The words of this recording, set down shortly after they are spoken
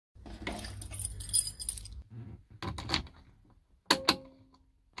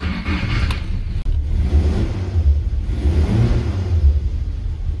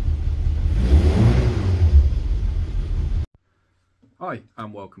Hi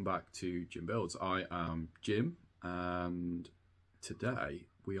and welcome back to Jim Builds. I am Jim and today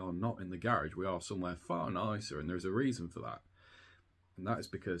we are not in the garage, we are somewhere far nicer, and there's a reason for that. And that is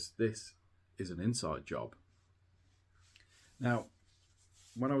because this is an inside job. Now,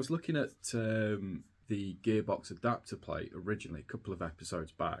 when I was looking at the gearbox adapter plate originally, a couple of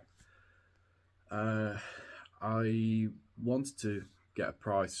episodes back, I wanted to get a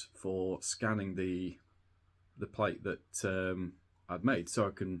price for scanning the plate that I'd made, so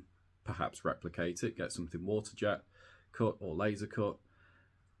I can perhaps replicate it, get something water jet cut or laser cut.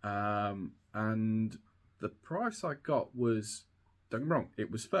 And the price I got was, don't get me wrong, it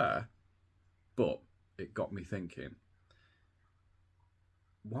was fair, but it got me thinking,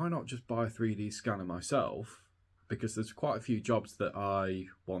 why not just buy a 3D scanner myself? Because there's quite a few jobs that I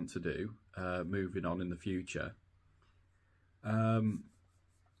want to do moving on in the future. And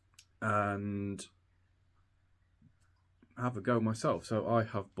have a go myself. So I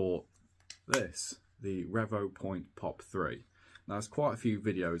have bought this, the Revopoint Pop 3. Now there's quite a few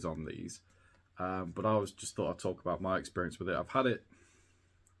videos on these, but I just thought I'd talk about my experience with it. I've had it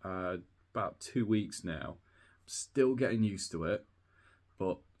about 2 weeks now. I'm still getting used to it,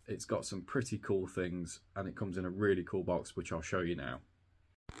 but it's got some pretty cool things and it comes in a really cool box, which I'll show you now.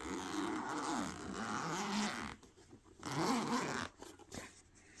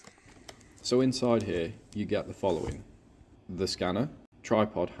 So inside here you get the following: the scanner,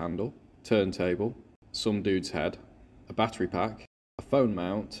 tripod handle, turntable, some dude's head, a battery pack, a phone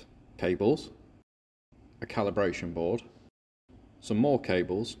mount, cables, a calibration board, some more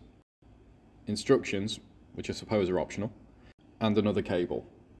cables, instructions, which I suppose are optional, and another cable.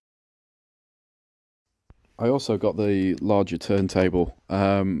 I also got the larger turntable,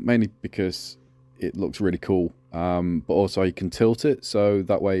 mainly because it looks really cool, but also you can tilt it, so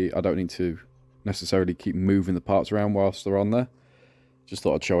that way I don't need to necessarily keep moving the parts around whilst they're on there. Just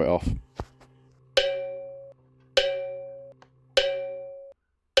thought I'd show it off.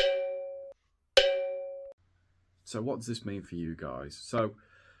 So what does this mean for you guys? So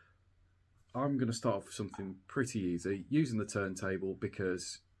I'm going to start off with something pretty easy, using the turntable,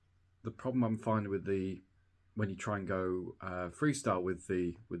 because the problem I'm finding with when you try and go freestyle with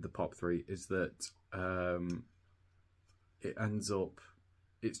the Pop 3 is that it ends up,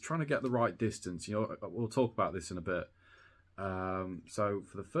 it's trying to get the right distance. You know, we'll talk about this in a bit. So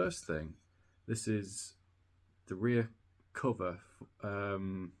for the first thing, this is the rear cover,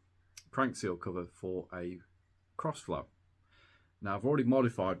 crank seal cover for a crossflow. Now I've already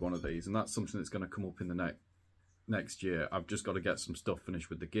modified one of these, and that's something that's going to come up in the next year. I've just got to get some stuff finished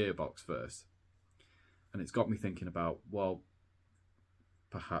with the gearbox first. And it's got me thinking about, well,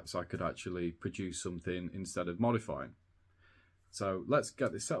 perhaps I could actually produce something instead of modifying. So let's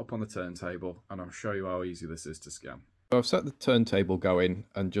get this set up on the turntable and I'll show you how easy this is to scan. So I've set the turntable going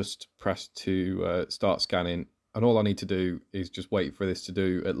and just pressed to start scanning, and all I need to do is just wait for this to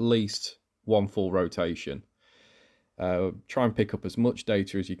do at least one full rotation. Try and pick up as much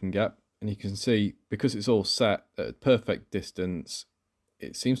data as you can get, and you can see, because it's all set at a perfect distance,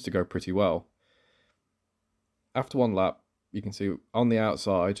 it seems to go pretty well. After one lap, you can see on the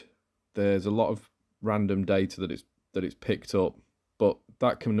outside there's a lot of random data that it's picked up, but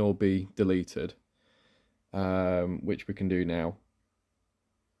that can all be deleted, which we can do now.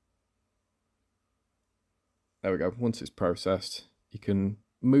 There we go. Once it's processed, you can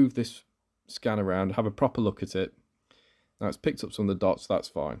move this scan around, have a proper look at it. Now it's picked up some of the dots, that's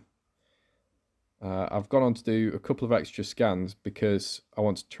fine. I've gone on to do a couple of extra scans because I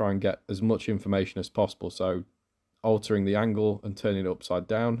want to try and get as much information as possible. So altering the angle and turning it upside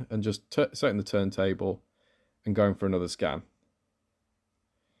down, and just setting the turntable and going for another scan.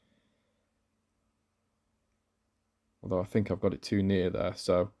 Although I think I've got it too near there,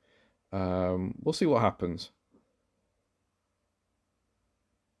 so we'll see what happens.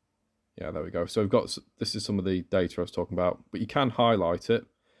 Yeah, there we go. So we've got, this is some of the data I was talking about, but you can highlight it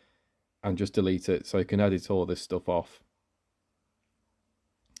and just delete it, so you can edit all this stuff off.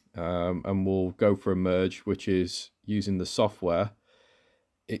 And we'll go for a merge, which is using the software.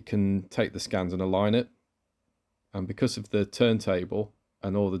 It can take the scans and align it, and because of the turntable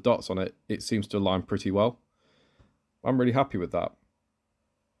and all the dots on it, it seems to align pretty well. I'm really happy with that.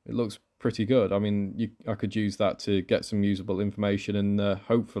 It looks pretty good. I mean, I could use that to get some usable information and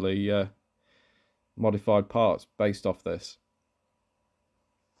hopefully modified parts based off this.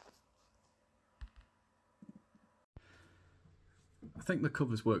 I think the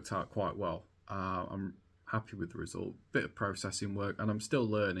cover's worked out quite well. I'm happy with the result. Bit of processing work, and I'm still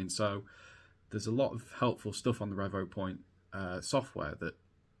learning, so there's a lot of helpful stuff on the Revopoint software that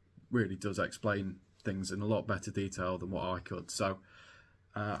really does explain things in a lot better detail than what I could. So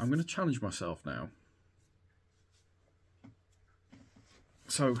I'm going to challenge myself now.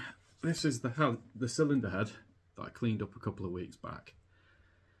 So this is the cylinder head that I cleaned up a couple of weeks back.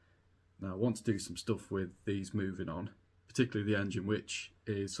 Now I want to do some stuff with these moving on, particularly the engine, which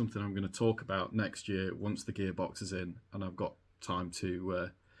is something I'm going to talk about next year once the gearbox is in and I've got time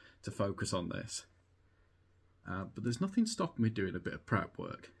to focus on this. But there's nothing stopping me doing a bit of prep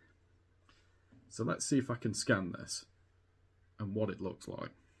work. So let's see if I can scan this and what it looks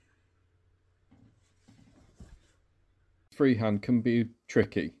like. Freehand can be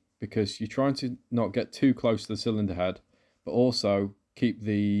tricky because you're trying to not get too close to the cylinder head, but also keep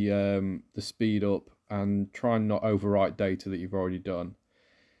the speed up and try and not overwrite data that you've already done.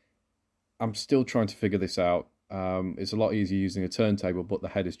 I'm still trying to figure this out. It's a lot easier using a turntable, but the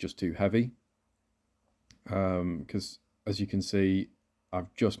head is just too heavy. Because as you can see,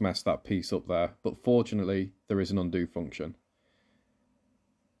 I've just messed that piece up there, but fortunately there is an undo function.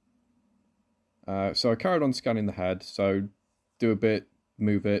 So I carried on scanning the head, so do a bit,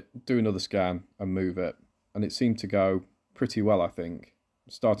 move it, do another scan and move it, and it seemed to go pretty well, I think.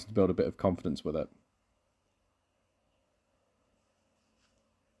 I'm starting to build a bit of confidence with it.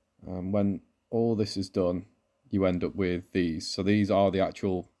 When all this is done, you end up with these. So these are the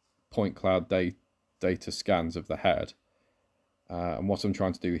actual point cloud data scans of the head. And what I'm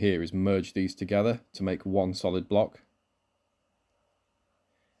trying to do here is merge these together to make one solid block.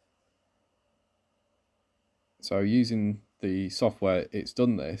 So using the software, it's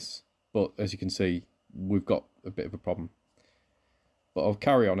done this, but as you can see, we've got a bit of a problem. But I'll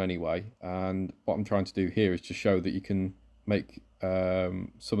carry on anyway, and what I'm trying to do here is to show that you can make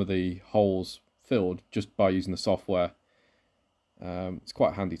some of the holes filled just by using the software. It's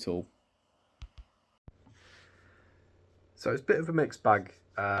quite a handy tool. So it's a bit of a mixed bag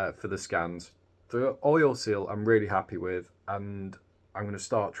for the scans. The oil seal I'm really happy with, and I'm going to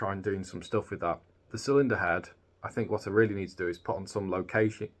start trying doing some stuff with that. The cylinder head, I think what I really need to do is put on some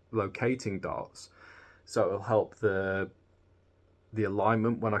locating dots, so it'll help the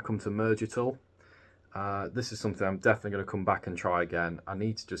alignment when I come to merge it all. This is something I'm definitely going to come back and try again. I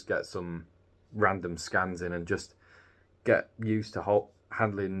need to just get some random scans in and just get used to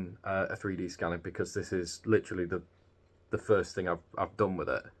handling a 3D scanner, because this is literally the first thing I've done with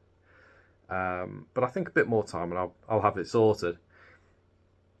it. But I think a bit more time and I'll have it sorted.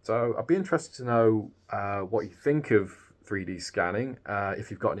 So I'd be interested to know what you think of 3D scanning.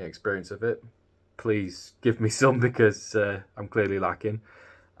 If you've got any experience of it, please give me some, because I'm clearly lacking.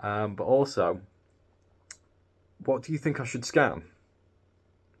 But also, what do you think I should scan?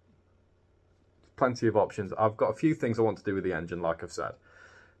 Plenty of options. I've got a few things I want to do with the engine, like I've said.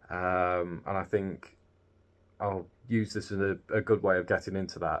 And I think I'll use this as a good way of getting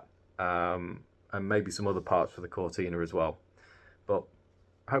into that. And maybe some other parts for the Cortina as well. But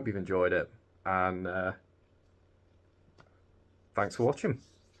I hope you've enjoyed it, and thanks for watching.